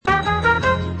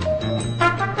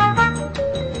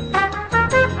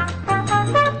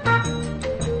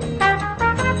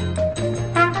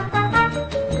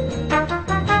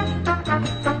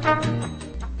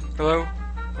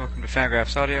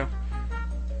Fangraphs Audio.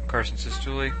 I'm Carson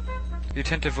Sestouli. The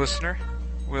attentive listener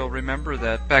will remember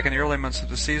that back in the early months of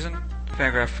the season,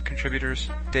 Fangraph contributors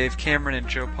Dave Cameron and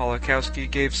Joe Polakowski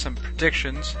gave some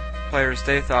predictions, players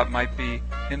they thought might be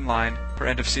in line for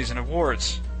end-of-season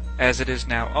awards. As it is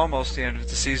now almost the end of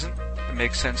the season, it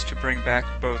makes sense to bring back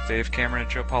both Dave Cameron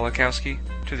and Joe Polakowski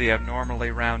to the abnormally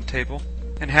round table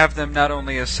and have them not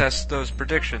only assess those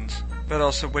predictions, but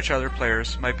also which other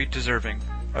players might be deserving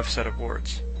of said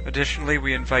awards. Additionally,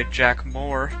 we invite Jack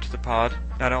Moore to the pod,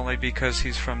 not only because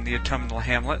he's from the autumnal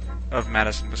hamlet of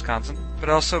Madison, Wisconsin, but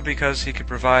also because he could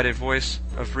provide a voice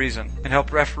of reason and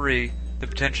help referee the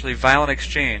potentially violent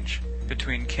exchange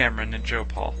between Cameron and Joe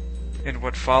Paul. In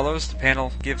what follows, the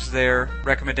panel gives their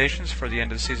recommendations for the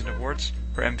end-of-the-season awards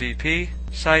for MVP,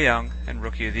 Cy Young, and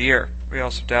Rookie of the Year. We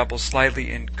also dabble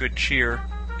slightly in good cheer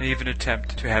and even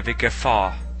attempt to have a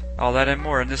guffaw. All that and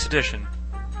more in this edition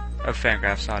of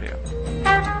Fangraphs Audio.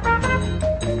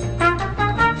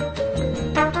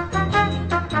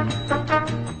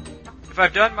 If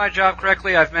I've done my job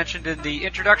correctly, I've mentioned in the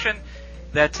introduction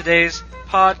that today's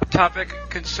pod topic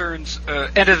concerns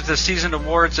end-of-the-season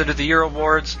awards, end-of-the-year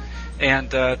awards, and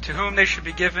to whom they should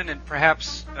be given, and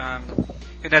perhaps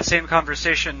in that same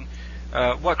conversation,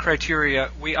 what criteria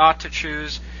we ought to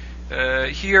choose.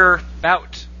 Here,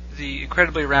 about the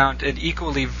incredibly round and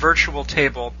equally virtual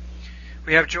table,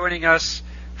 we have joining us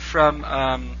from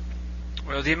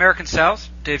the American South,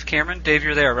 Dave Cameron. Dave,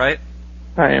 you're there, right?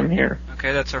 I am here.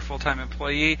 Okay, that's our full-time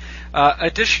employee.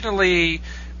 Additionally,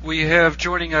 we have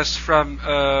joining us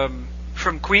from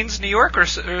Queens, New York,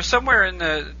 or somewhere in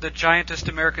the giantest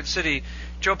American city,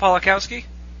 Joe Polakowski.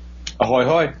 Ahoy,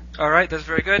 hoy. All right, that's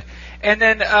very good. And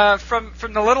then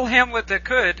from the little hamlet that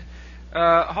could,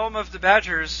 home of the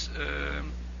Badgers,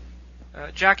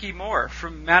 Jackie Moore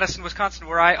from Madison, Wisconsin,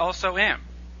 where I also am.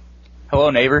 Hello,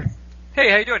 neighbor.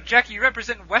 Hey, how you doing? Jackie, you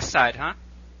represent West Side, huh?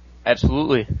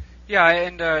 Absolutely. Yeah,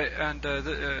 and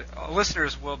the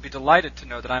listeners will be delighted to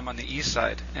know that I'm on the East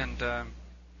Side. And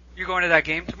you going to that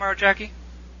game tomorrow, Jackie?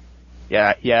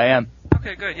 Yeah, I am.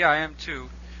 Okay, good. Yeah, I am too.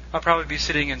 I'll probably be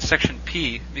sitting in Section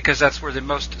P because that's where the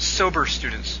most sober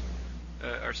students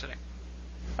are sitting.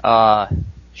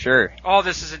 Sure. All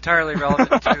this is entirely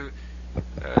relevant to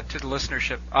the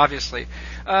listenership, obviously.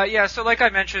 So like I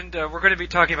mentioned, we're going to be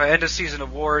talking about end-of-season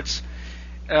awards.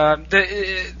 Some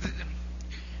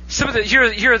of the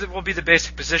here will be the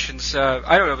basic positions.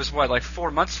 I don't know, it was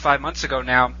 5 months ago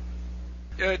now.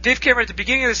 Dave Cameron, at the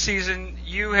beginning of the season,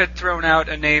 you had thrown out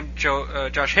a name,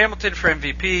 Josh Hamilton for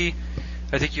MVP.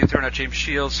 I think you had thrown out James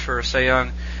Shields for Cy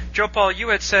Young. Joe Paul, you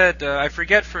had said, I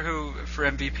forget for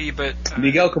MVP, but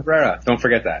Miguel Cabrera. Don't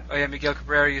forget that. Oh yeah, Miguel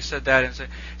Cabrera. You said that, and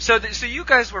so you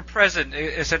guys were present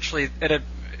essentially at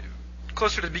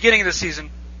closer to the beginning of the season.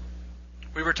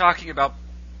 We were talking about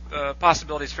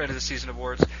possibilities for end of the season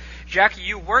awards. Jackie,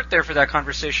 you weren't there for that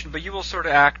conversation, but you will sort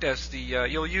of act as the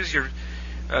you'll use your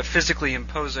physically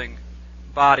imposing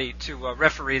body to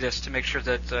referee this to make sure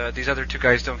that these other two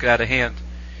guys don't get out of hand.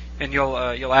 And you'll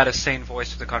add a sane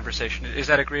voice to the conversation. Is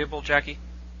that agreeable, Jackie?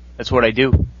 That's what I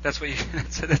do. That's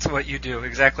what you do,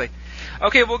 exactly.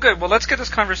 Okay, well, good. Well, let's get this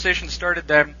conversation started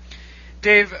then.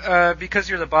 Dave, because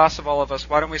you're the boss of all of us,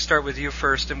 why don't we start with you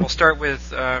first? And we'll start with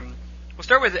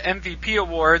MVP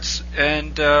awards.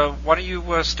 And why don't you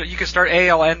you can start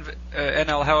AL,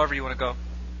 NL, however you want to go.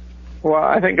 Well,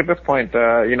 I think at this point,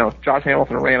 Josh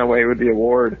Hamilton ran away with the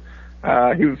award.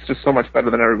 He was just so much better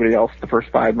than everybody else the first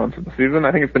 5 months of the season.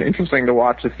 I think it's been interesting to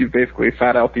watch as he's basically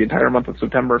sat out the entire month of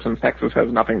September since Texas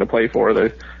has nothing to play for.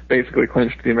 They basically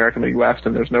clinched the American League West,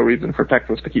 and there's no reason for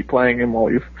Texas to keep playing him while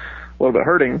he's a little bit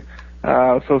hurting.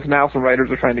 So now some writers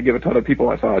are trying to give it to other people.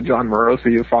 I saw John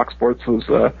Morosi of Fox Sports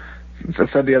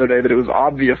said the other day that it was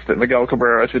obvious that Miguel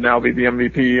Cabrera should now be the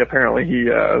MVP. Apparently he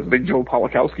is a big Joe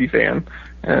Polakowski fan,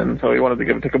 and so he wanted to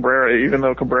give it to Cabrera, even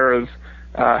though Cabrera's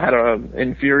had an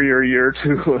inferior year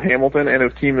to Hamilton, and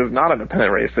his team is not in a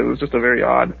pennant race. It was just a very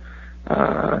odd,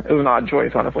 it was an odd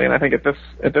choice, honestly. And I think at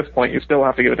this point, you still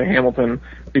have to give it to Hamilton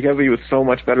because he was so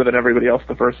much better than everybody else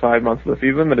the first 5 months of the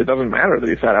season that it doesn't matter that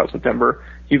he sat out September.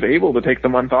 He's able to take the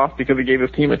month off because he gave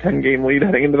his team a 10-game lead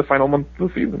heading into the final month of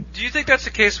the season. Do you think that's the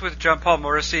case with John Paul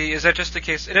Morrissey? Is that just the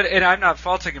case? And I'm not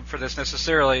faulting him for this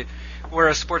necessarily, where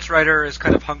a sports writer is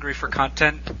kind of hungry for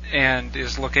content and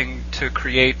is looking to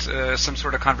create some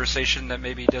sort of conversation that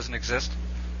maybe doesn't exist?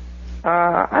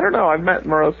 I don't know. I've met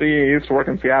Morosi. He used to work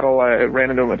in Seattle. I ran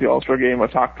into him at the All-Star game. I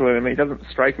talked to him. He doesn't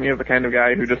strike me as the kind of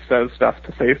guy who just says stuff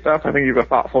to say stuff. I think he's a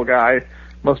thoughtful guy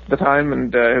most of the time,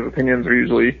 and his opinions are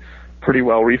usually pretty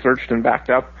well researched and backed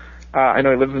up. I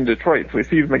know he lives in Detroit, so he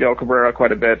sees Miguel Cabrera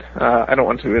quite a bit. I don't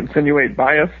want to insinuate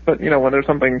bias, but, when there's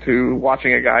something to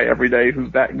watching a guy every day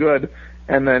who's that good,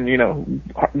 and then,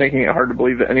 making it hard to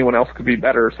believe that anyone else could be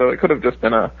better. So it could have just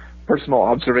been a personal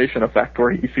observation effect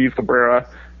where he sees Cabrera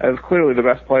as clearly the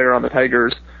best player on the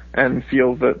Tigers and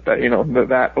feels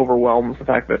that overwhelms the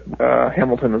fact that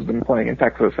Hamilton has been playing in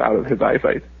Texas out of his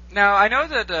eyesight. Now, I know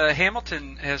that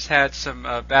Hamilton has had some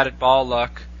batted ball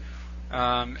luck.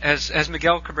 Has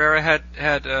Miguel Cabrera had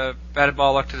batted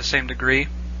ball luck to the same degree?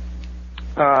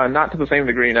 Not to the same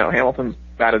degree, no. Hamilton's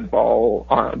batting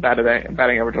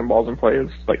average on balls in play is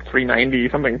like 390,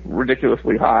 something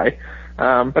ridiculously high.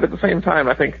 But at the same time,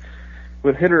 I think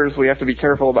with hitters, we have to be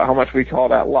careful about how much we call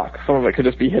that luck. Some of it could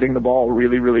just be hitting the ball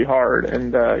really, really hard.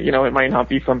 And, it might not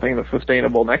be something that's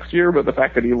sustainable next year, but the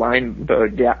fact that he lined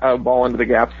the ball into the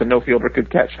gaps and no fielder could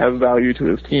catch has value to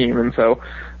his team. And so,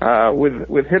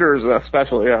 with hitters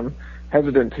especially, I'm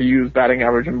hesitant to use batting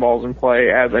average and balls in play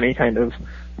as any kind of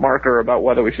marker about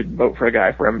whether we should vote for a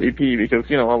guy for MVP because,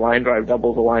 a line drive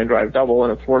double is a line drive double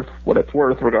and it's worth what it's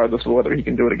worth regardless of whether he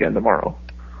can do it again tomorrow.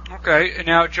 Okay,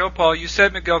 now Joe Paul, you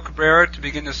said Miguel Cabrera to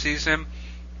begin the season.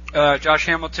 Josh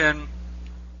Hamilton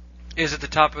is at the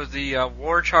top of the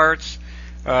WAR charts.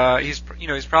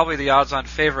 He's probably the odds-on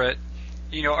favorite.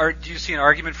 Do you see an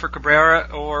argument for Cabrera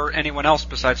or anyone else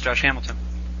besides Josh Hamilton?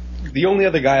 The only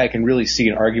other guy I can really see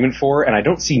an argument for, and I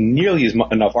don't see nearly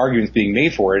enough arguments being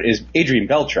made for it, is Adrian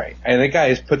Beltre. And that guy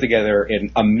has put together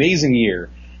an amazing year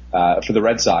for the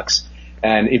Red Sox.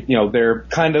 And they're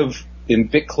kind of in a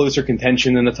bit closer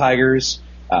contention than the Tigers.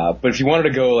 But if you wanted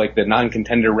to go like the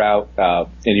non-contender route, and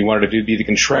you wanted to be the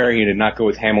contrarian and not go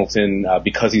with Hamilton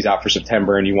because he's out for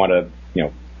September, and you want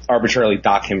to arbitrarily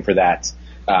dock him for that,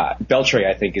 Beltre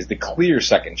I think is the clear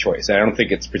second choice. I don't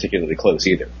think it's particularly close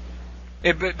either.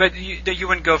 But you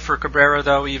wouldn't go for Cabrera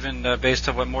though, even based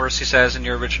on what Morrissey says in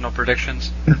your original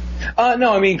predictions.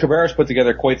 No, I mean Cabrera's put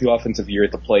together quite the offensive year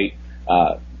at the plate,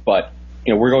 but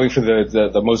we're going for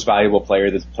the most valuable player,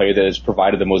 the player that has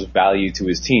provided the most value to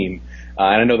his team.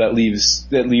 And I know that leaves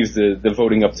the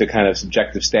voting up to kind of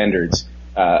subjective standards.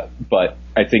 But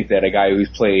I think that a guy who's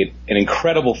played an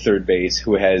incredible third base,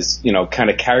 who has, kind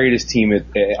of carried his team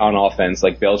on offense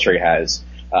like Beltre has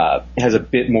a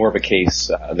bit more of a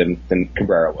case than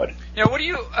Cabrera would. What do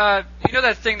you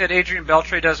that thing that Adrian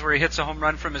Beltre does where he hits a home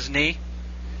run from his knee?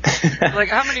 Like,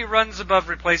 how many runs above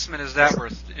replacement is that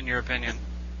worth, in your opinion?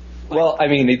 Well, I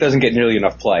mean, it doesn't get nearly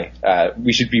enough play.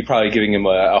 We should be probably giving him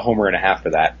a homer and a half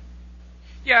for that.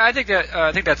 Yeah, I think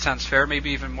that sounds fair.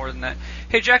 Maybe even more than that.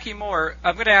 Hey, Jackie Moore,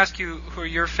 I'm going to ask you who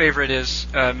your favorite is,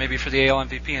 maybe for the AL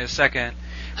MVP in a second.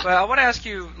 But I want to ask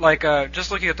you, just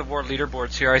looking at the WAR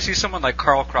leaderboards here, I see someone like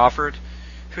Carl Crawford,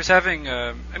 who's having,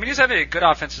 he's having a good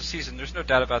offensive season. There's no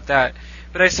doubt about that.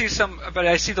 But I see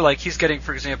he's getting,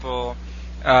 for example,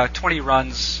 20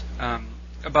 runs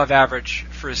above average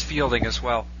for his fielding as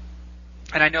well.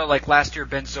 And I know, last year,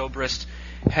 Ben Zobrist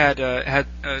had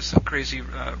some crazy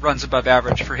runs above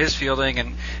average for his fielding,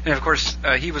 and of course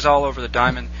he was all over the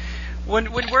diamond.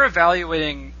 When we're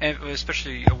evaluating,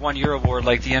 especially a one-year award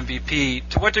like the MVP,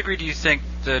 to what degree do you think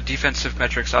the defensive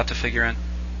metrics ought to figure in?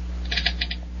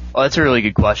 Well, that's a really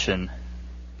good question.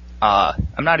 I'm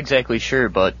not exactly sure,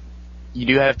 but you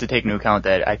do have to take into account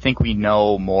that I think we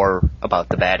know more about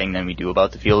the batting than we do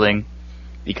about the fielding,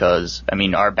 because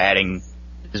our batting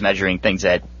is measuring things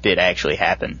that did actually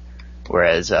happen.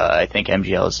 Whereas I think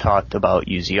MGL has talked about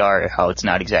UZR, how it's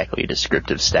not exactly a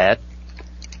descriptive stat.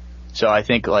 So I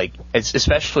think it's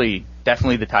definitely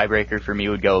the tiebreaker for me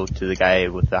would go to the guy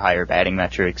with the higher batting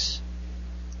metrics.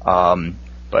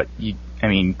 But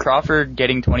Crawford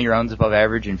getting 20 runs above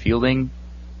average in fielding,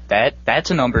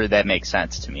 that's a number that makes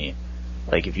sense to me.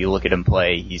 If you look at him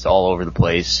play, he's all over the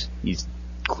place. He's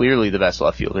clearly the best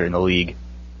left fielder in the league.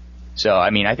 So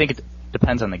I think it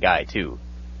depends on the guy too.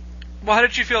 Well, how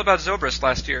did you feel about Zobrist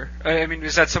last year?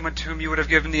 Is that someone to whom you would have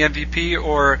given the MVP,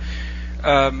 or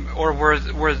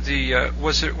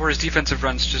were his defensive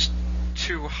runs just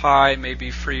too high,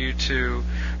 maybe for you to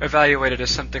evaluate it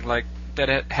as something like that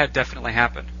it had definitely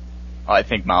happened? I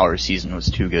think Mauer's season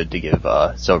was too good to give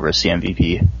Zobrist the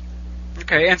MVP.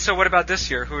 Okay, and so what about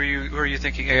this year? Who are you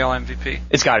thinking AL MVP?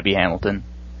 It's got to be Hamilton.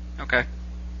 Okay.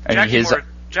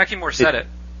 Jackie Moore said it.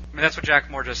 That's what Jack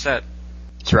Moore just said.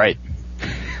 That's right.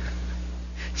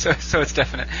 So it's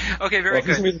definite. Okay, very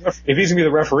good. If he's going to be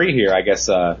the referee here, I guess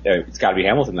it's got to be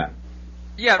Hamilton then.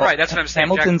 Yeah, right. That's what I'm saying.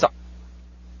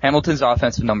 Hamilton's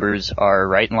offensive numbers are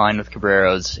right in line with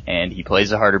Cabrera's, and he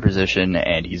plays a harder position,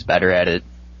 and he's better at it.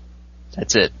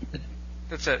 That's it.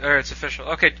 That's it. Or it's official.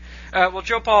 Okay. Well,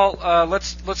 Joe Paul,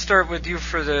 let's start with you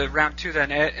for the round two then.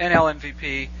 NL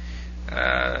MVP.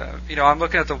 I'm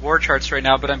looking at the WAR charts right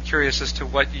now, but I'm curious as to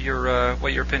what your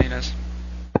opinion is.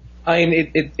 I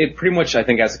mean, it pretty much, I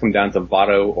think, has to come down to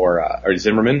Votto or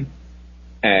Zimmerman.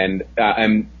 And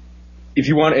if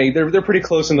you want they're pretty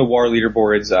close in the WAR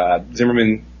leaderboards.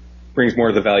 Zimmerman brings more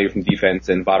of the value from defense,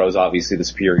 and Votto's obviously the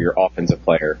superior offensive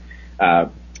player.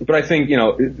 But I think,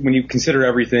 when you consider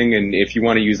everything, and if you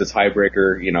want to use a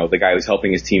tiebreaker, the guy who's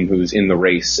helping his team who's in the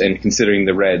race, and considering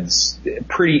the Reds'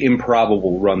 pretty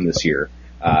improbable run this year,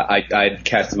 I'd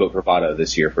cast a vote for Votto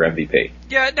this year for MVP.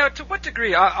 Yeah, now to what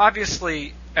degree?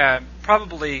 Obviously,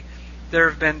 probably there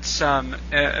have been some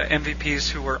MVPs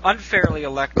who were unfairly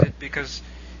elected because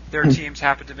their teams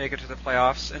happened to make it to the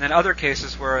playoffs, and then other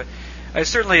cases where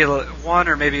certainly one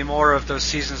or maybe more of those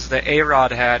seasons that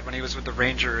A-Rod had when he was with the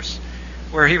Rangers,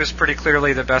 where he was pretty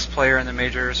clearly the best player in the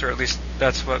majors, or at least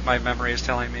that's what my memory is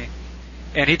telling me.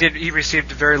 And he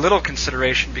received very little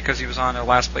consideration because he was on a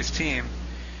last-place team.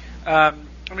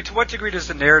 To what degree does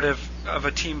the narrative of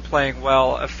a team playing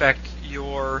well affect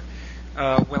your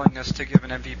willingness to give an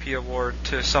MVP award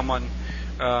to someone,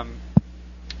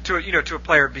 to a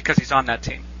player because he's on that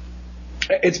team?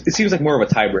 It seems like more of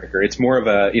a tiebreaker. It's more of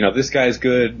a, this guy's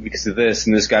good because of this,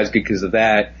 and this guy's good because of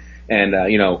that, and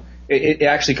it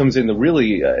actually comes in the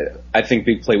really, I think,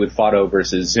 big play with Votto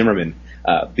versus Zimmerman,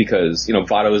 because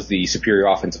Votto is the superior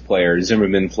offensive player.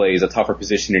 Zimmerman plays a tougher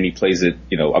position, and he plays it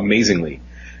amazingly.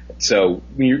 So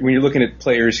when you're looking at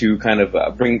players who kind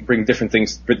of bring different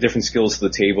things, different skills to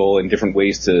the table, and different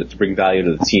ways to bring value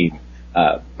to the team,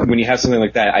 when you have something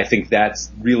like that, I think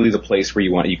that's really the place where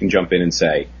you can jump in and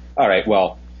say, all right,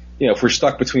 well, if we're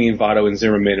stuck between Votto and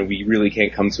Zimmerman and we really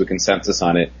can't come to a consensus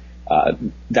on it,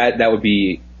 that would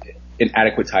be an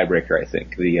adequate tiebreaker, I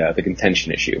think, the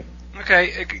contention issue.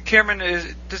 Okay, Cameron,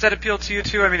 does that appeal to you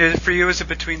too? I mean, for you, is it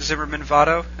between Zimmerman and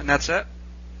Votto, and that's it?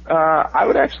 I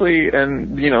would actually,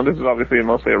 and this is obviously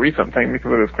mostly a recent thing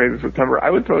because of this crazy September, I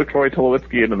would throw Troy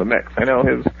Tulowitzki into the mix. I know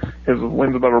his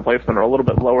wins above replacement are a little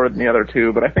bit lower than the other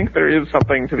two, but I think there is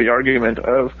something to the argument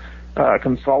of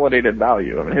consolidated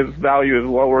value. I mean, his value is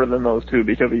lower than those two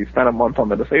because he spent a month on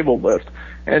the disabled list.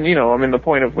 And, the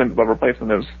point of wins above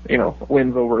replacement is,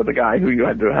 wins over the guy who you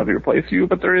had to have replace you.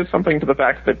 But there is something to the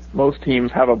fact that most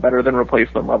teams have a better than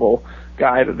replacement level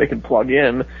guy that they can plug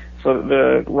in. So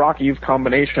the Rockies'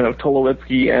 combination of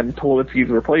Tulowitzki and Tulowitzki's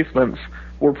replacements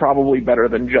were probably better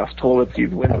than just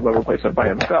Tulowitzki's wins above replacement by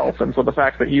himself. And so the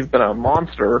fact that he's been a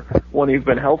monster when he's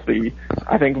been healthy,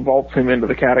 I think vaults him into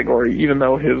the category, even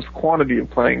though his quantity of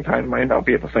playing time might not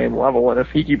be at the same level. And if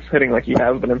he keeps hitting like he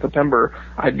has been in September,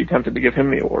 I'd be tempted to give him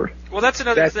the award. Well, that's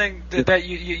another thing that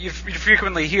you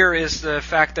frequently hear is the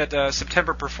fact that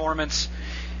September performance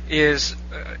is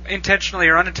intentionally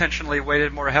or unintentionally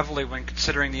weighted more heavily when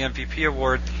considering the MVP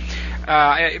award.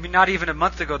 Not even a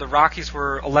month ago, the Rockies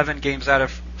were 11 games out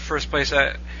of first place.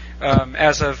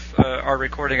 As of our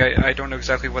recording, I don't know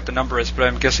exactly what the number is, but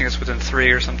I'm guessing it's within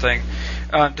 3 or something.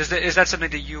 Is that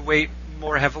something that you weight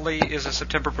more heavily, is a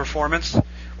September performance?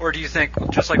 Or do you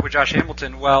think, just like with Josh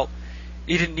Hamilton, well,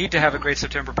 he didn't need to have a great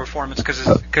September performance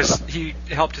because he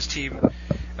helped his team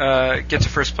get to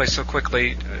first place so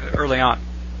quickly early on?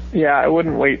 Yeah, I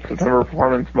wouldn't weight September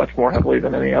performance much more heavily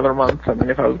than any other month. I mean,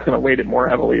 if I was going to weight it more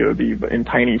heavily, it would be in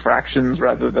tiny fractions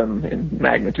rather than in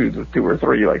magnitudes of 2 or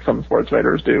 3 like some sports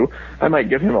writers do. I might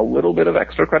give him a little bit of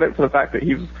extra credit for the fact that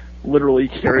he's literally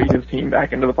carried his team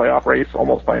back into the playoff race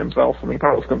almost by himself. I mean,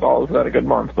 Carlos Gonzalez had a good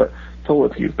month, but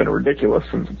Tulowitzki's been ridiculous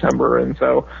in September, and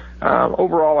so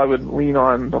overall I would lean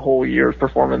on the whole year's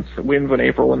performance. Wins in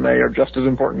April and May are just as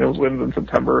important as wins in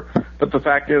September, but the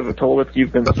fact is that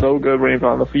Tulowitzki's been so good when he's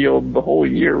on the field the whole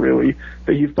year, really,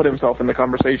 that he's put himself in the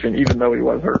conversation even though he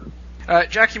was hurt.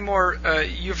 Jackie Moore,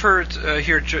 you've heard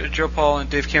here Joe Paul and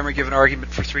Dave Cameron give an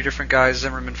argument for 3 different guys,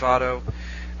 Zimmerman, Votto.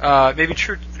 Maybe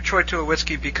Troy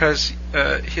Tulowitzki because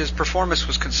his performance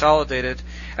was consolidated.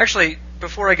 Actually,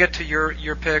 before I get to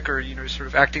your pick or sort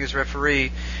of acting as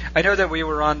referee, I know that we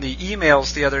were on the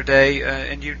emails the other day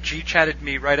and you G-chatted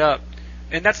me right up.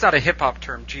 And that's not a hip-hop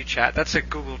term, G-chat. That's a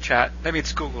Google chat. I mean,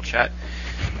 it's Google chat.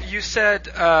 You said,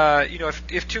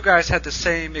 if 2 guys had the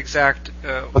same exact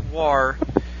WAR,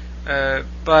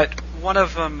 but one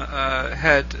of them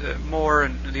had more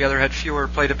and the other had fewer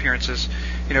plate appearances,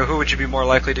 who would you be more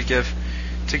likely to give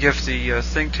the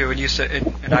thing to? And you said,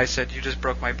 and I said, you just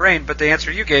broke my brain. But the answer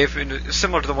you gave,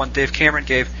 similar to the one Dave Cameron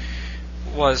gave,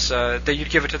 was that you'd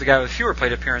give it to the guy with fewer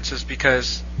plate appearances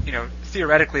because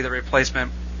theoretically the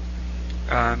replacement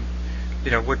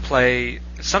would play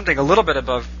something a little bit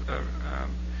above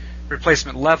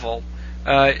replacement level.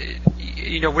 Do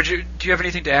you have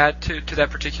anything to add to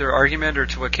that particular argument or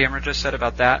to what Cameron just said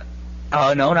about that?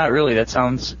 Oh, no, not really. It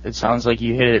sounds like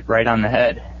you hit it right on the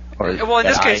head. Or well, in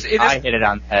this case, I hit it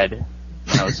on the head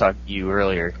when I was talking to you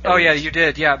earlier. Oh, yeah, you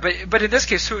did, yeah. But in this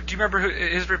case, do you remember who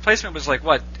his replacement was? Like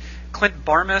what? Clint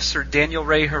Barmas or Daniel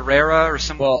Ray Herrera or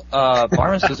some? Well,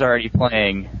 Barmas was already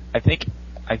playing. I think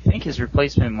his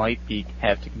replacement might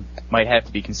have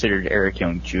to be considered Eric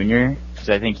Young Jr. because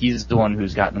I think he's the one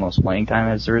who's gotten the most playing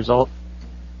time as a result.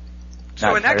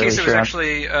 So in that case, it was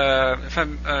actually, if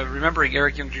I'm remembering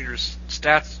Eric Young Jr.'s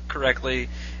stats correctly,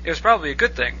 it was probably a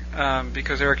good thing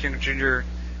because Eric Young Jr.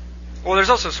 Well,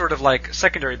 there's also sort of like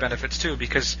secondary benefits too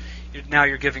because now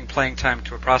you're giving playing time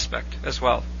to a prospect as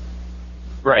well.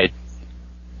 Right.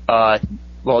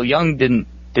 Well, Young didn't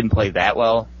play that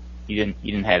well. He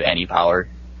didn't have any power,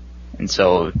 and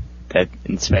so that,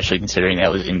 especially considering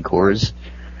that was in Coors,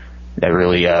 that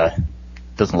really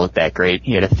doesn't look that great.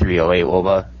 He had a 3.08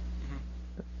 WOBA.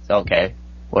 Okay,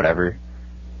 whatever.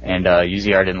 And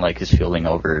UZR didn't like his fielding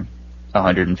over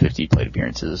 150 plate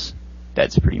appearances.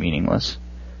 That's pretty meaningless.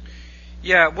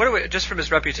 Yeah, just from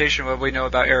his reputation, what do we know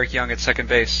about Eric Young at second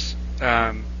base?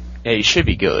 Yeah, he should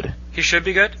be good. He should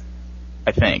be good?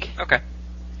 I think. Okay.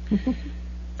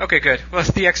 Okay, good. Well,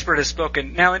 the expert has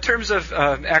spoken. Now, in terms of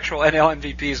actual NL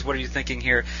MVPs, what are you thinking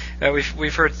here?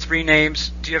 We've heard three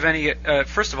names. Do you have any?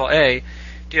 First of all,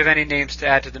 do you have any names to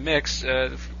add to the mix?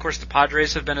 Of course, the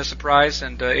Padres have been a surprise,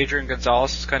 and Adrian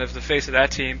Gonzalez is kind of the face of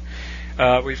that team.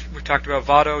 We've talked about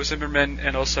Votto, Zimmerman,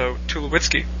 and also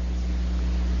Tulowitzki.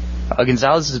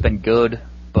 Gonzalez has been good,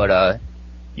 but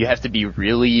you have to be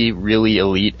really, really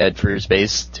elite at first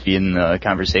base to be in the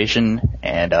conversation,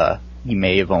 and he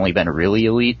may have only been really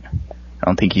elite. I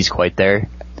don't think he's quite there.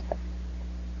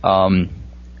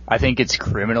 I think it's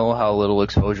criminal how little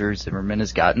exposure Zimmerman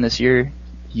has gotten this year.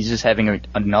 He's just having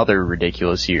another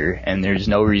ridiculous year, and there's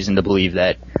no reason to believe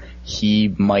that he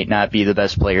might not be the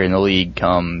best player in the league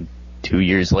come 2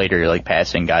 years later, like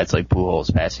passing guys like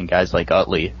Pujols, passing guys like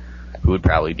Utley, who would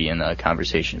probably be in the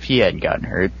conversation if he hadn't gotten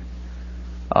hurt.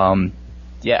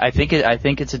 Yeah, I think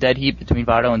it's a dead heat between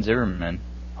Votto and Zimmerman.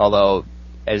 Although,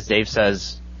 as Dave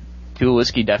says,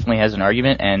 Tulowitzki definitely has an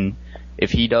argument, and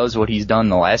if he does what he's done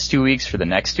the last 2 weeks for the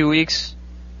next 2 weeks,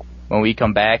 when we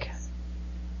come back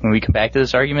to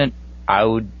this argument, I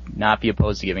would not be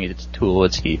opposed to giving it to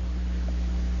Tulowitzki.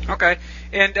 Okay,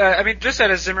 and I mean, just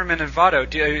out of Zimmerman and Votto,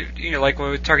 like what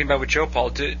we were talking about with Joe Paul,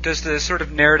 does the sort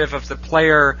of narrative of the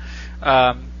player,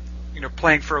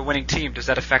 playing for a winning team, does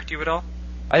that affect you at all?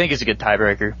 I think it's a good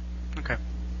tiebreaker. Okay.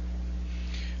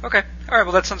 All right.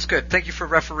 Well, that sounds good. Thank you for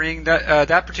refereeing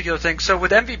that particular thing. So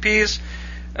with MVPs,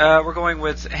 we're going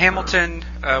with Hamilton,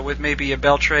 with maybe a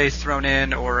Beltre thrown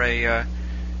in, or a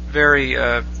very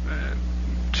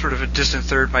sort of a distant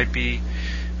third might be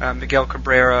Miguel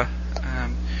Cabrera.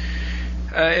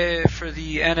 For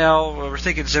the NL, we're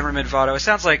thinking Zimmerman, Votto. It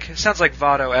sounds like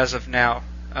Votto as of now,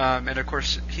 and of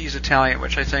course he's Italian,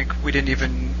 which I think we didn't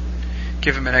even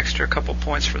give him an extra couple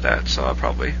points for that, so I'll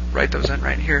probably write those in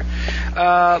right here.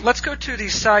 Let's go to the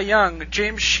Cy Young.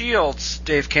 James Shields,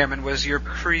 Dave Cameron, was your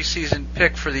preseason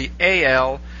pick for the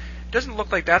AL. Doesn't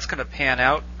look like that's going to pan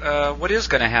out. What is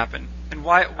going to happen, and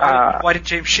why did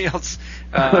James Shields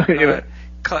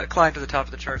climb to the top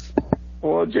of the charts?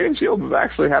 Well, James Shields has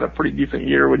actually had a pretty decent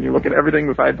year when you look at everything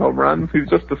besides home runs. He's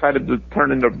just decided to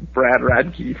turn into Brad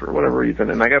Radke for whatever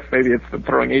reason, and I guess maybe it's that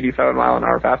throwing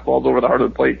 87-mile-an-hour fastballs over the heart of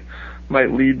the plate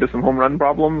might lead to some home run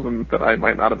problems and that I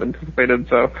might not have anticipated.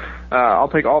 So I'll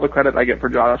take all the credit I get for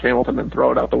Josh Hamilton and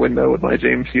throw it out the window with my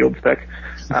James Shields pick.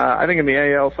 I think in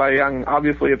the AL Cy Young,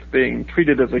 obviously it's being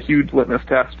treated as a huge litmus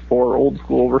test for old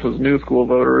school versus new school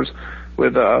voters,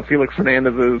 with Felix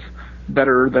Hernandez's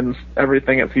better than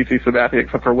everything at CC Sabathia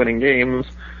except for winning games,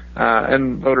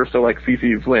 and voters still like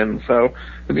CC's win. So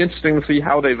it'll be interesting to see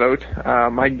how they vote.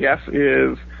 My guess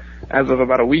is, as of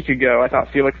about a week ago, I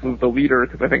thought Felix was the leader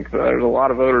because I think there's a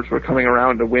lot of voters who are coming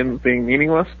around to wins being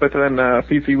meaningless, but then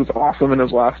CC was awesome in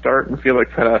his last start, and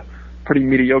Felix had a pretty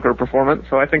mediocre performance,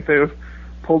 so I think they've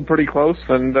pulled pretty close,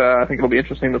 and I think it'll be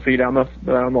interesting to see down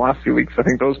the last few weeks. I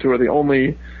think those two are the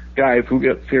only guys who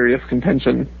get serious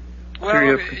contention.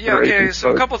 Well, yeah, okay, so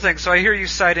a couple things. So I hear you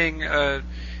citing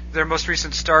their most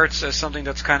recent starts as something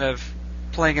that's kind of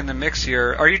playing in the mix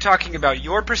here. Are you talking about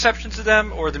your perceptions of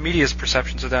them or the media's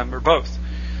perceptions of them, or both?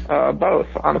 Both.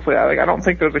 Honestly, I don't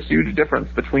think there's a huge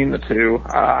difference between the two.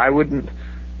 I wouldn't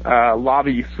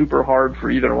lobby super hard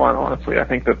for either one, honestly. I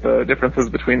think that the differences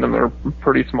between them are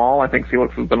pretty small. I think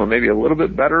Felix has been maybe a little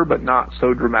bit better, but not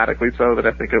so dramatically so that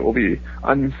I think it will be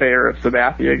unfair if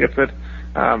Sabathia gets it.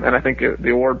 And I think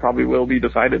the award probably will be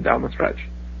decided down the stretch.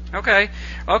 Okay.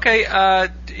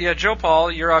 Yeah, Joe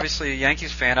Paul, you're obviously a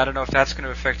Yankees fan. I don't know if that's going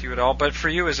to affect you at all, but for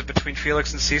you, is it between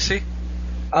Felix and CeCe?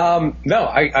 No,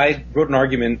 I wrote an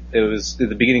argument. It was at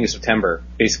the beginning of September.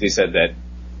 Basically said that,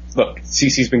 look,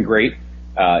 CeCe's been great.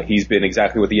 He's been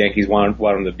exactly what the Yankees wanted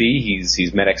him to be.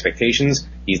 He's met expectations.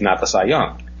 He's not the Cy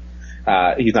Young.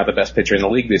 He's not the best pitcher in the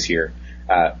league this year.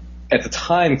 At the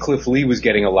time, Cliff Lee was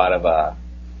getting a lot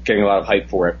of hype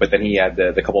for it, but then he had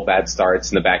the couple bad starts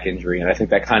and the back injury, and I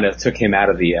think that kind of took him out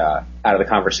of the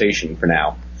conversation for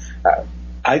now.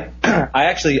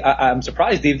 I'm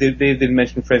surprised Dave didn't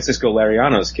mention Francisco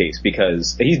Liriano's case,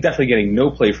 because he's definitely getting no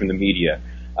play from the media.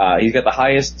 He's got the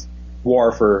highest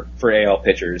WAR for AL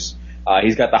pitchers.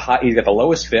 He's got the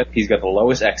lowest FIP. He's got the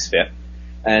lowest xFIP,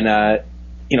 and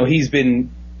he's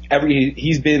been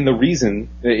the reason.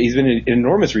 He's been an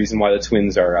enormous reason why the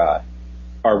Twins are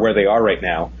where they are right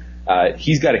now.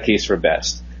 He's got a case for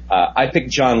best. I picked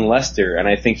John Lester, and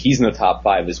I think he's in the top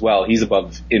 5 as well. He's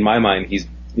above, in my mind, he's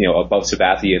above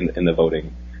Sabathia in the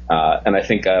voting. And I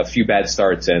think a few bad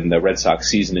starts and the Red Sox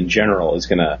season in general is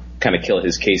going to kind of kill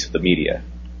his case with the media.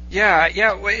 Yeah.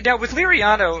 Now with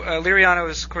Liriano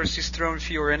is, of course, he's thrown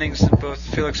fewer innings than both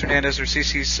Felix Hernandez or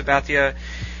CeCe Sabathia.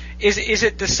 Is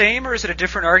it the same, or is it a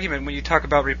different argument when you talk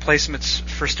about replacements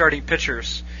for starting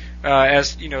pitchers?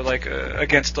 Against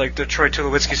the Troy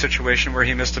Tulowitzki situation where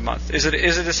he missed a month. Is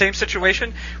it the same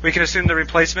situation? We can assume the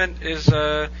replacement is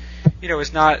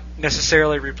not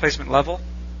necessarily replacement level.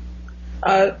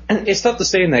 It's tough to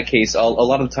say in that case. A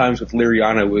lot of times with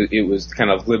Liriano, it was kind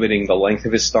of limiting the length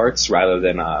of his starts rather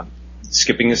than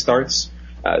skipping his starts.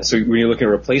 So when you're looking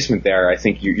at replacement there, I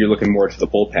think you're looking more to the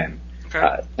bullpen.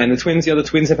 Okay. And the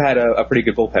Twins have had a pretty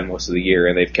good bullpen most of the year,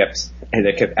 and they've kept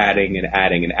adding and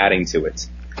adding to it.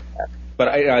 But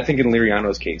I think in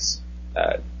Liriano's case,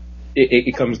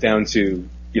 it comes down to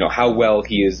how well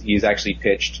he's actually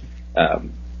pitched.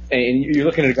 And you're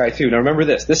looking at a guy too. Now remember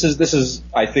this. This is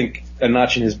I think a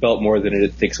notch in his belt more than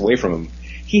it takes away from him.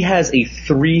 He has a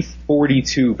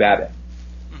 342 BABIP.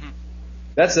 Mm-hmm.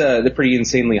 That's a pretty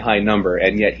insanely high number,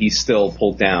 and yet he's still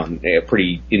pulled down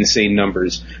pretty insane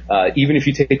numbers. Even if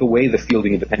you take away the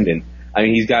fielding independent, I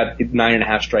mean, he's got 9.5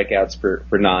 strikeouts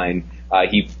per 9.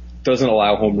 He doesn't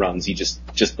allow home runs. He just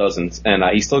doesn't, and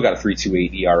he's still got a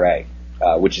 3.28 ERA,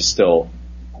 which is still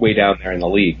way down there in the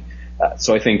league.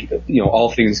 So I think,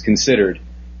 all things considered,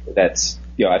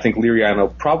 I think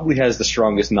Liriano probably has the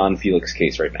strongest non-Felix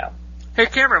case right now. Hey,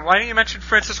 Cameron, why didn't you mention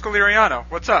Francisco Liriano?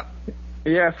 What's up?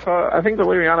 Yeah, so I think the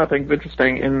Liriano thing's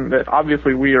interesting in that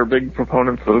obviously we are big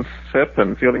proponents of FIP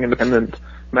and fielding independent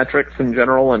metrics in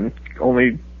general, and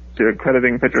only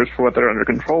crediting pitchers for what they're under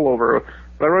control over.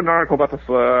 But I wrote an article about this,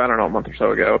 a month or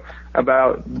so ago,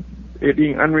 about it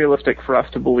being unrealistic for us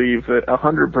to believe that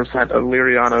 100% of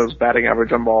Liriano's batting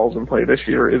average on balls in play this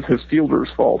year is his fielder's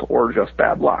fault or just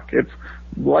bad luck. It's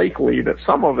likely that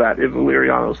some of that is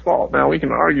Liriano's fault. Now, we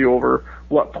can argue over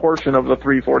what portion of the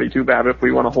 342 BABIP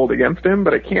we want to hold against him,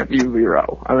 but it can't be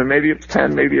 0. I mean, maybe it's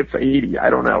 10, maybe it's 80.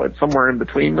 I don't know. It's somewhere in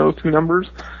between those two numbers.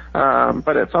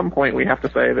 But at some point we have to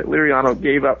say that Liriano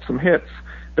gave up some hits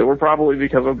that were probably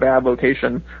because of bad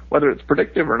location. Whether it's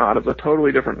predictive or not is a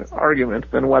totally different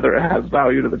argument than whether it has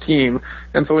value to the team.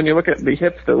 And so when you look at the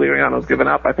hits that Liriano's given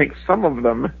up, I think some of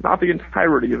them, not the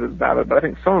entirety of his BABIP, but I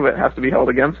think some of it has to be held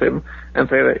against him and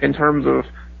say that in terms of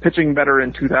pitching better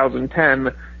in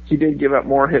 2010, he did give up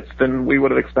more hits than we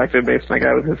would have expected based on a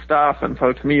guy with his stuff, and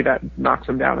so to me that knocks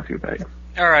him down a few pegs.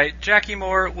 All right, Jackie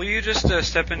Moore, will you just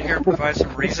step in here and provide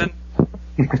some reason?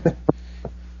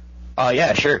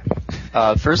 Yeah, sure.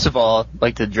 First of all, I'd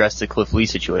like to address the Cliff Lee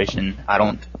situation. I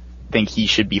don't think he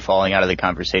should be falling out of the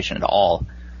conversation at all.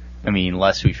 I mean,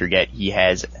 lest we forget, he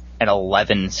has an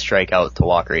 11 strikeout to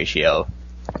walk ratio.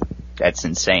 That's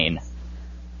insane.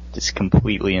 Just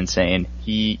completely insane.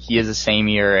 He has the same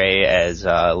ERA as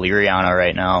Liriano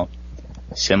right now.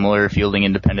 Similar fielding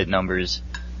independent numbers.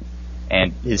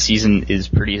 And his season is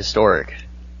pretty historic.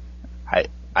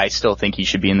 I still think he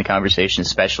should be in the conversation,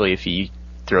 especially if he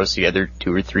throws together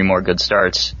 2 or 3 more good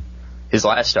starts. His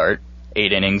last start,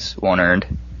 8 innings, 1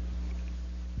 earned.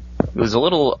 It was a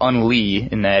little un-Lee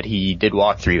in that he did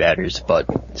walk 3 batters,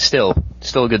 but still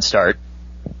a good start.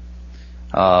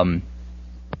 Liriano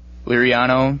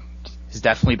has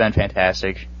definitely been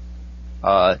fantastic.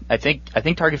 I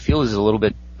think target field is a little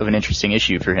bit of an interesting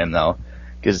issue for him though,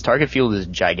 because target field is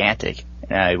gigantic,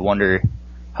 and I wonder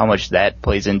how much that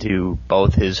plays into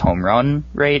both his home run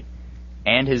rate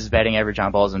and his batting average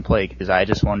on balls in play, because I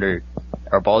just wonder,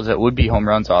 are balls that would be home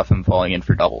runs off him falling in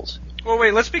for doubles? Well,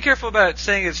 wait, let's be careful about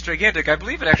saying it's gigantic. I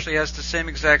believe it actually has the same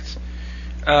exact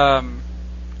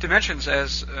dimensions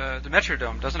as the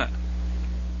Metrodome, doesn't it?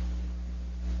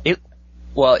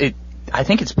 Well, I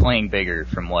think it's playing bigger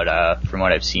from what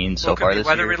I've seen so far this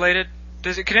year. Weather related?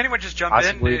 Can anyone just jump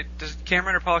Possibly. in? Does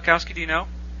Cameron or Polakowski, do you know?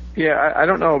 Yeah, I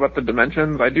don't know about the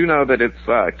dimensions. I do know that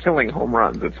it's killing home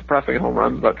runs. It's suppressing home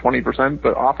runs about 20%, but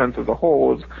offense as a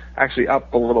whole is actually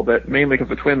up a little bit, mainly because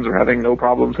the Twins are having no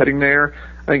problems hitting there.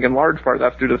 I think in large part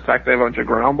that's due to the fact they have a bunch of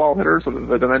ground ball hitters, so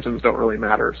the dimensions don't really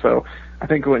matter. So I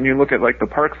think when you look at like the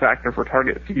park factor for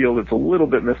target field, it's a little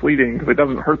bit misleading because it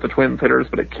doesn't hurt the Twins hitters,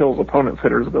 but it kills opponents'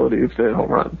 hitters' abilities to hit home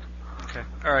runs. Okay.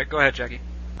 All right, go ahead, Jackie.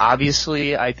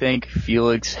 Obviously, I think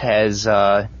Felix has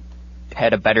had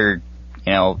a better,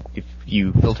 if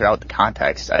you filter out the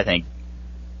context, I think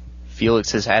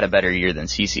Felix has had a better year than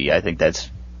CeCe. I think that's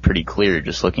pretty clear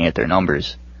just looking at their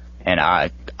numbers. And I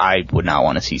would not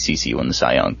want to see CeCe win the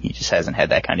Cy Young. He just hasn't had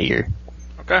that kind of year.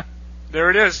 Okay.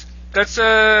 There it is. That's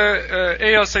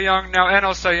AL Cy Young, now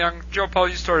NL Cy Young. Joe Paul,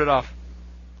 you started off.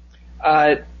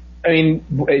 I mean,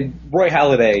 Roy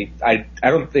Halladay, I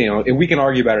don't, we can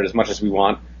argue about it as much as we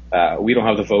want. We don't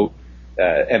have the vote.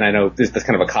 And I know that's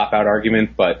kind of a cop-out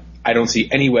argument, but I don't see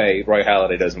any way Roy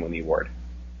Halladay doesn't win the award.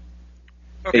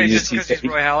 Okay, just because he's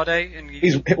Roy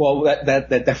Halladay? That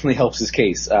definitely helps his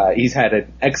case. He's had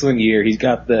an excellent year. He's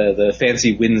got the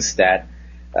fancy win stat.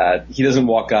 He doesn't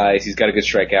walk guys. He's got a good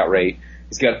strikeout rate.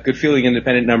 He's got good fielding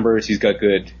independent numbers. He's got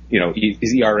good,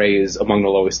 his ERA is among the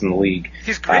lowest in the league.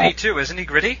 He's gritty too, isn't he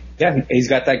gritty? Yeah, he's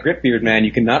got that grit beard, man.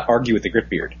 You cannot argue with the grit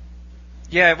beard.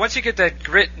 Yeah, once you get that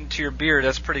grit into your beard,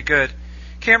 that's pretty good.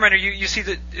 Cameron, you see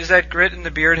is that grit in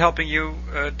the beard helping you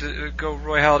go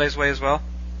Roy Halladay's way as well?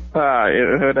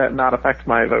 It would not affect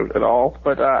my vote at all,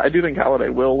 but I do think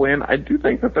Halladay will win. I do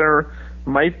think that there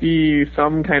might be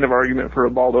some kind of argument for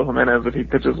Ubaldo Jimenez if he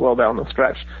pitches well down the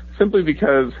stretch, simply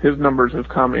because his numbers have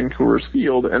come in Coors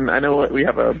Field, and I know that we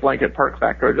have a blanket park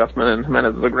factor adjustment, and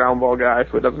Jimenez is a ground ball guy,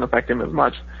 so it doesn't affect him as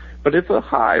much. But it's a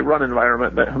high run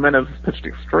environment that Jimenez has pitched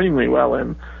extremely well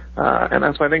in, and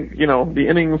that's why I think, the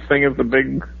innings thing is the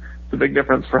big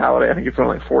difference for Halladay. I think it's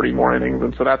only like 40 more innings,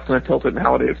 and so that's going to tilt it in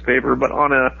Halladay's favor. But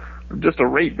on just a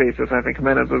rate basis, I think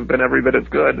Jimenez has been every bit as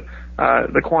good.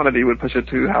 The quantity would push it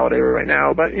to Halladay right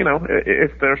now, but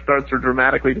if their starts are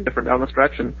dramatically different down the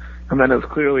stretch and Jimenez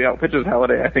clearly outpitches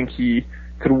Halladay, I think he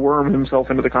could worm himself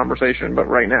into the conversation. But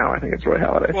right now, I think it's Roy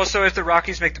Halladay. Well, so if the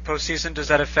Rockies make the postseason, does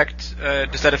that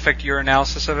affect your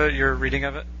analysis of it, your reading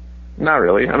of it? Not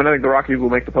really. I think the Rockies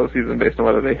will make the postseason based on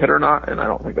whether they hit or not, and I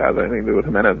don't think that has anything to do with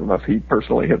Jimenez unless he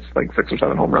personally hits like 6 or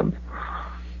 7 home runs.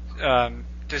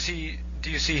 Do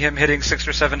you see him hitting 6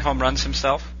 or 7 home runs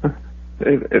himself?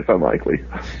 It's unlikely.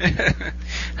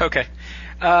 Okay.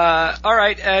 All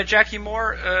right. Jackie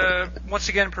Moore, once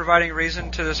again providing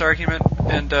reason to this argument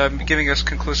and giving us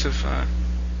conclusive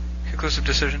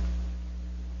decision.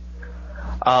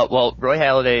 Well, Roy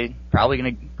Halladay probably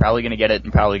gonna get it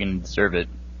and probably gonna deserve it.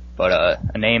 But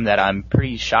a name that I'm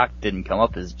pretty shocked didn't come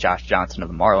up is Josh Johnson of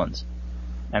the Marlins.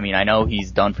 I know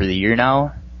he's done for the year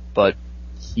now, but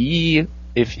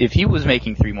if he was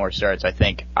making 3 more starts, I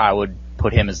think I would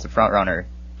put him as the front runner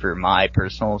for my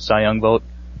personal Cy Young vote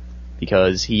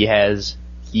because he has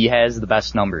the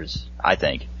best numbers, I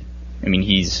think.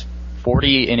 He's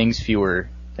 40 innings fewer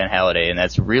than Halladay, and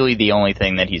that's really the only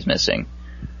thing that he's missing.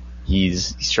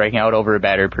 He's striking out over a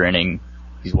batter per inning.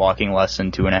 He's walking less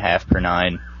than 2.5 per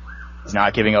 9. He's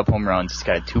not giving up home runs. He's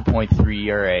got a 2.3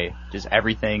 ERA. Just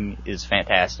everything is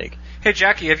fantastic. Hey,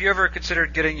 Jackie, have you ever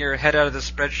considered getting your head out of the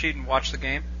spreadsheet and watch the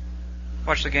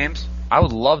games? I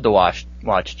would love to watch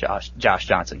Josh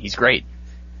Johnson. He's great.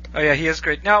 Oh yeah, he is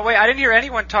great. Now wait, I didn't hear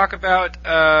anyone talk about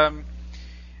Matt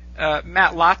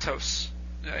Latos.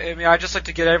 I'd just like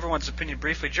to get everyone's opinion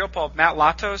briefly. Joe Paul, Matt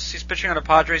Latos, he's pitching on a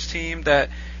Padres team that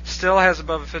still has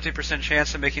above a 50%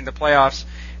 chance of making the playoffs.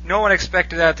 No one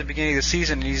expected that at the beginning of the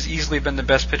season, and he's easily been the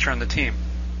best pitcher on the team.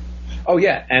 Oh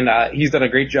yeah, and he's done a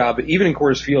great job, even in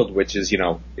Coors Field, which is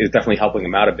is definitely helping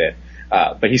him out a bit.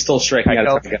 But he's still striking out a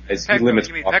ton of guys. Petco, he limits.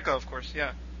 You mean Petco, of course,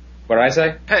 yeah. What did I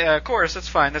say? Coors, that's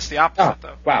fine. That's the opposite,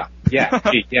 though. Wow, yeah,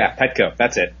 yeah, Petco,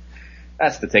 that's it.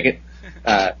 That's the ticket.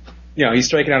 He's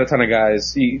striking out a ton of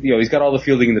guys. He's got all the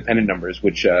fielding independent numbers,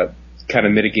 which kind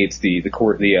of mitigates the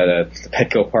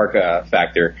Petco Park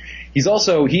factor. He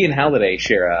and Halladay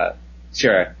share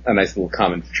a nice little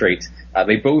common trait.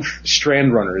 They both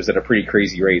strand runners at a pretty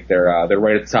crazy rate. They're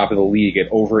right at the top of the league at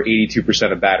over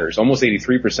 82% of batters, almost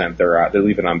 83%. They're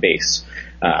leaving on base.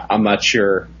 I'm not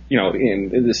sure,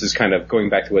 and this is kind of going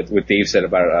back to what Dave said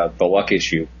about the luck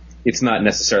issue. It's not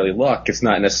necessarily luck. It's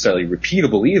not necessarily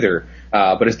repeatable either.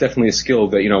 But it's definitely a skill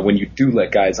that when you do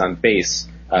let guys on base,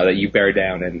 that you bear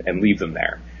down and leave them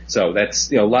there. So that's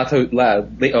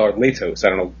Latos. I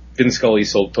don't know. Vin Scully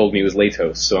told me it was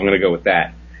Latos, so I'm going to go with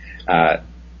that.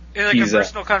 In like a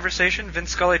personal conversation,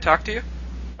 Vince Scully talked to you?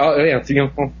 Oh yeah,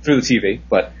 through the TV,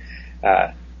 but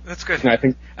that's good. I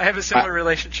think I have a similar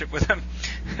relationship with him.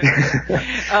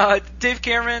 Dave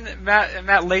Cameron,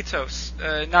 Matt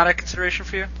Latos, not a consideration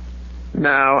for you?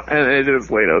 No, and it is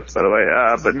Latos, by the way.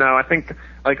 But no, I think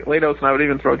like Latos, and I would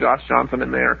even throw Josh Johnson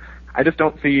in there. I just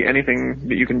don't see anything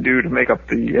that you can do to make up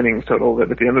the innings total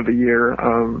that at the end of the year,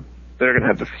 they're going to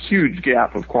have this huge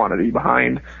gap of quantity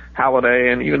behind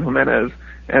Halladay and even Jimenez,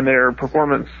 and their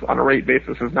performance on a rate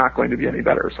basis is not going to be any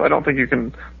better. So I don't think you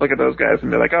can look at those guys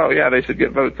and be like, oh yeah, they should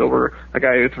get votes over a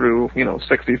guy who threw,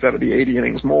 60, 70, 80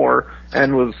 innings more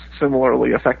and was similarly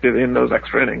effective in those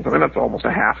extra innings. I mean, that's almost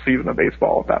a half season of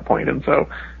baseball at that point. And so,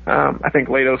 I think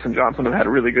Latos and Johnson have had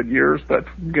really good years, but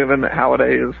given that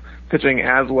Halladay is pitching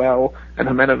as well and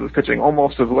Jimenez is pitching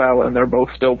almost as well, and they're both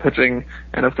still pitching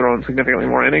and have thrown significantly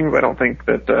more innings, I don't think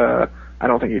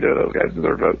either of those guys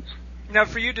deserve votes. Now,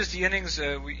 for you, does the innings,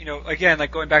 again,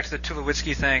 like going back to the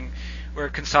Tulowitzki thing, where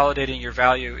consolidating your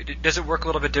value, does it work a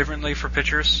little bit differently for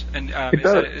pitchers? And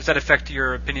does that affect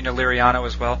your opinion of Liriano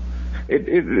as well?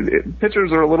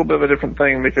 Pitchers are a little bit of a different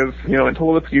thing because, in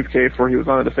Tulowitzki's case where he was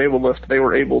on a disabled list, they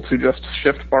were able to just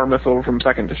shift Barmes over from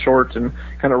second to short and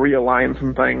kind of realign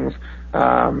some things.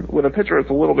 With a pitcher, it's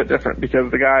a little bit different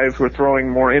because the guys who are throwing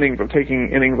more innings are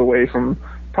taking innings away from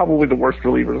probably the worst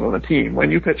relievers on the team. When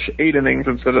you pitch 8 innings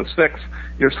instead of 6,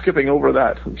 you're skipping over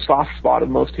that soft spot of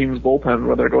most teams' bullpen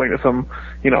where they're going to some,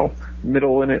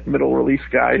 middle relief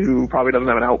guy who probably doesn't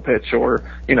have an out pitch or,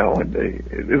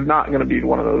 is not going to be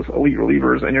one of those elite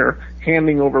relievers, and you're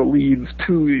handing over leads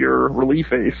to your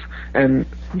relief ace and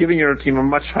giving your team a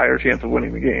much higher chance of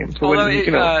winning the game. So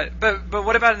but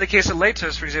what about in the case of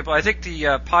Latos, for example? I think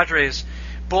the Padres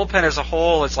bullpen as a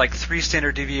whole is like 3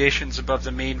 standard deviations above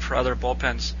the mean for other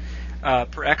bullpens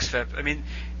per xFIP. I mean,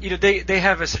 they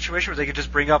have a situation where they could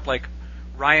just bring up like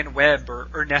Ryan Webb or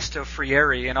Ernesto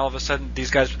Frieri, and all of a sudden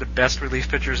these guys are the best relief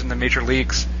pitchers in the major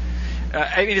leagues.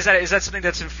 I mean, is that something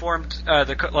that's informed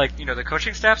the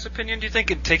coaching staff's opinion? Do you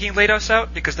think in taking Latos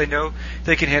out because they know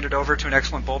they can hand it over to an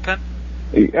excellent bullpen?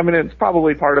 I mean, it's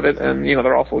probably part of it, and,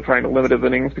 they're also trying to limit his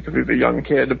innings because he's a young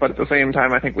kid, but at the same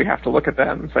time, I think we have to look at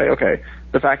that and say, okay,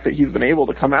 the fact that he's been able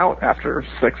to come out after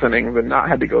 6 innings and not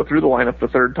had to go through the lineup the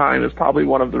third time is probably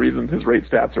one of the reasons his rate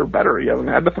stats are better. He hasn't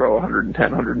had to throw 110,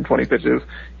 120 pitches.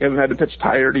 He hasn't had to pitch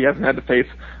tired. He hasn't had to face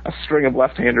a string of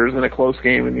left-handers in a close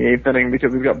game in the 8th inning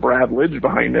because he's got Brad Lidge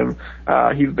behind him.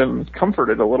 He's been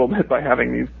comforted a little bit by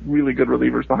having these really good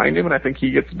relievers behind him, and I think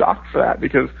he gets docked for that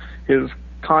because his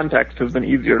context has been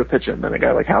easier to pitch in than a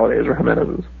guy like Halladay or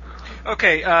Jimenez.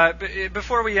 Okay,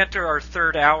 before we enter our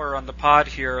third hour on the pod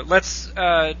here, let's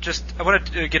I want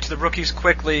to get to the rookies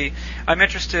quickly. I'm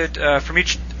interested from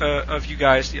each of you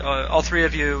guys, all 3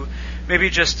 of you, maybe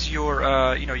just your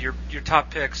top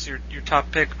picks, your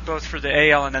top pick both for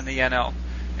the AL and then the NL,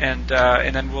 and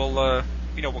then we'll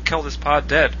kill this pod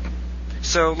dead.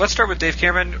 So let's start with Dave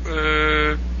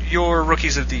Cameron. Your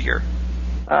rookies of the year.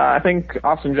 I think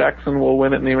Austin Jackson will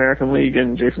win it in the American League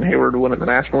and Jason Hayward will win it in the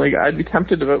National League. I'd be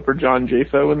tempted to vote for John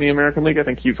Jaso in the American League. I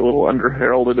think he's a little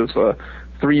under-heralded as a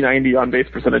 .390 on-base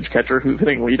percentage catcher who's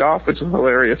hitting leadoff, which is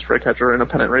hilarious for a catcher in a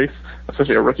pennant race,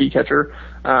 especially a rookie catcher.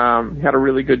 He had a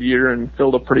really good year and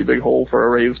filled a pretty big hole for a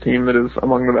Rays team that is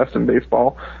among the best in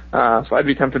baseball. So I'd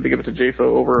be tempted to give it to Jaso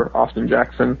over Austin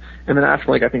Jackson. In the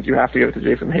National League, I think you have to give it to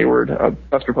Jason Hayward.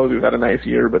 Buster Posey's had a nice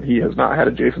year, but he has not had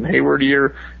a Jason Hayward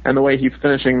year. And the way he's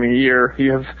finishing the year, he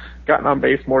has gotten on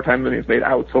base more times than he's made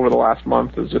outs over the last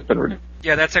month. Has just been ridiculous.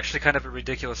 Yeah, that's actually kind of a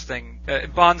ridiculous thing.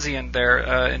 Bonzian there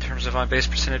in terms of on-base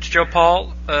percentage. Joe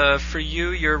Paul, for you,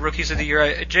 your rookies of the year,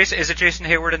 is it Jason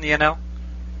Hayward in the NL?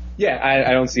 Yeah,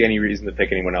 I don't see any reason to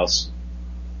pick anyone else.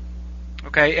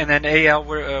 Okay, and then AL,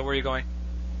 where are you going?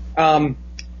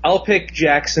 I'll pick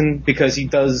Jackson because he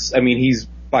does. I mean, he's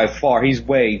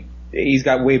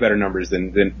got way better numbers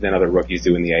than other rookies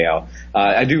do in the AL.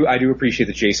 I do appreciate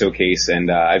the Jaso case, and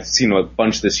I've seen a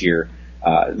bunch this year.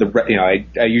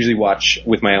 I usually watch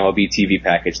with my MLB TV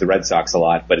package the Red Sox a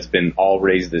lot, but it's been all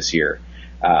Rays this year.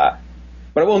 But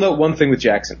I will note one thing with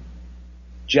Jackson.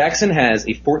 Jackson has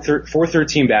a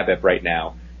 413 BABIP right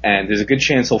now, and there's a good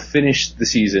chance he'll finish the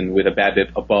season with a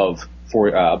BABIP above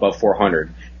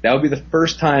 400. That would be the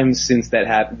first time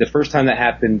that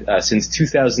happened since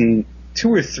 2002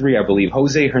 or 3, I believe.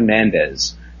 Jose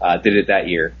Hernandez did it that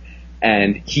year,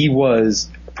 and he was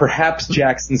perhaps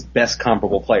Jackson's best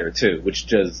comparable player too, which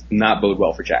does not bode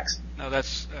well for Jackson. No,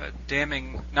 that's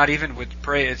damning. Not even with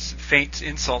praise; it's faint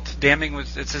insult. Damning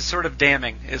it's a sort of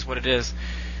damning, is what it is,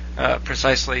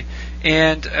 precisely.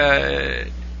 And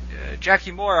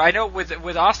Jackie Moore, I know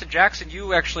with Austin Jackson,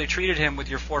 you actually treated him with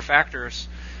your 4 factors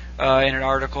in an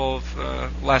article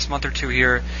of, last month or two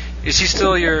here. Is he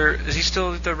still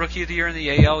the rookie of the year in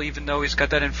the AL, even though he's got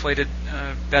that inflated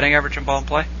batting average in ball and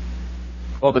play?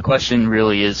 Well, the question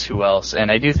really is who else,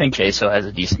 and I do think Jaso has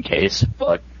a decent case,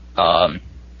 but I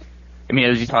mean,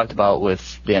 as you talked about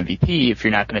with the MVP, if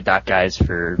you're not going to dock guys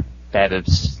for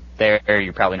BABIPs there,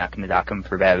 you're probably not going to dock them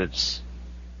for BABIPs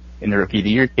in the Rookie of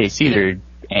the Year case either.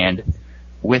 And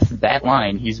with that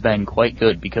line, he's been quite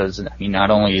good because, I mean,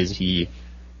 not only is he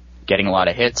getting a lot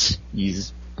of hits,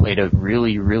 he's played a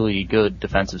really, really good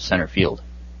defensive center field.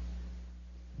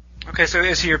 Okay, so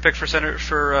is he your pick for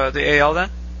the AL then?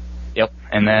 Yep,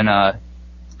 and then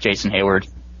Jason Hayward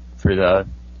for the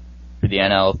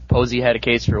NL. Posey had a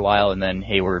case for a while, and then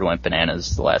Hayward went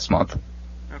bananas the last month.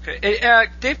 Okay,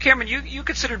 Dave Cameron, you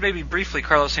considered maybe briefly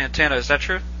Carlos Santana. Is that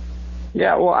true?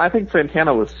 Yeah, well, I think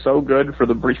Santana was so good for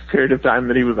the brief period of time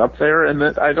that he was up there, and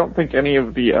that I don't think any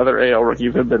of the other AL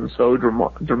rookies have been so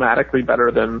dramatically better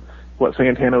than what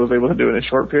Santana was able to do in a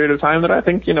short period of time, that I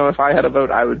think, if I had a vote,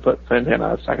 I would put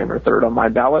Santana second or third on my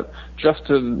ballot, just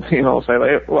to, say,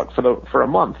 like, look, for a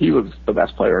month, he was the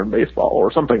best player in baseball,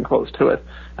 or something close to it.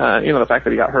 The fact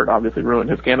that he got hurt obviously ruined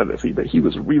his candidacy, but he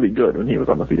was really good when he was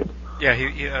on the field. Yeah,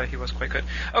 he was quite good.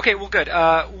 Okay, well, good.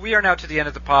 We are now to the end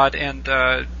of the pod, and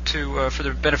for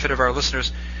the benefit of our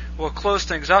listeners, we'll close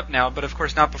things up now, but of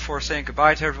course not before saying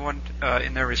goodbye to everyone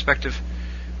in their respective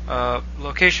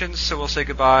locations. So we'll say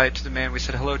goodbye to the man we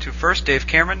said hello to first, Dave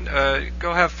Cameron.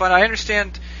 Go have fun. I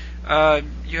understand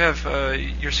you have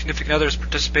your significant others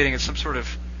participating in some sort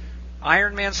of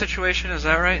Ironman situation. Is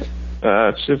that right?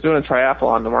 She's doing a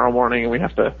triathlon tomorrow morning, and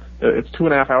it's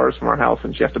 2.5 hours from our house,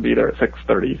 and she has to be there at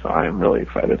 6:30, so I am really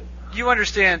excited. You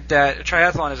understand that a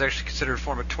triathlon is actually considered a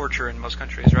form of torture in most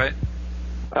countries, right?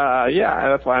 Yeah,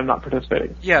 that's why I'm not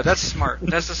participating. Yeah, that's smart.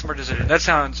 That's a smart decision. That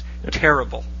sounds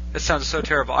terrible. That sounds so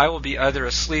terrible. I will be either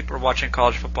asleep or watching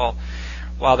college football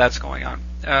while that's going on.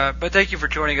 But thank you for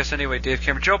joining us anyway, Dave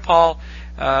Cameron. Joe Paul,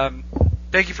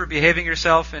 thank you for behaving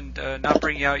yourself and not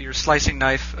bringing out your slicing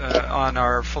knife on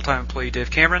our full-time employee,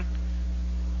 Dave Cameron.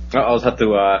 I'll just have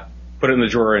to put it in the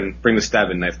drawer and bring the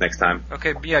stabbing knife next time.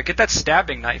 Okay, yeah, get that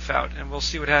stabbing knife out, and we'll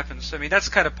see what happens. I mean, that's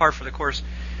kind of par for the course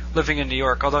living in New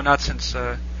York, although not since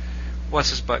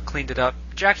what's-his-butt cleaned it up.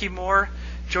 Jackie Moore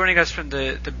joining us from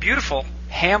the beautiful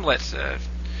hamlet,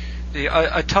 the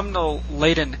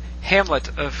autumnal-laden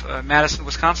hamlet of Madison,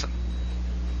 Wisconsin.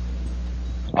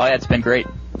 Oh, yeah, it's been great.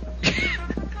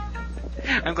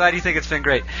 I'm glad you think it's been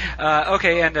great.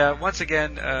 Okay, and once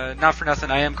again, not for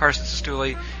nothing, I am Carson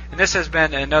Sestouli, and this has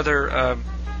been another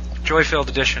joy-filled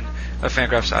edition of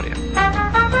Fangraphs Audio.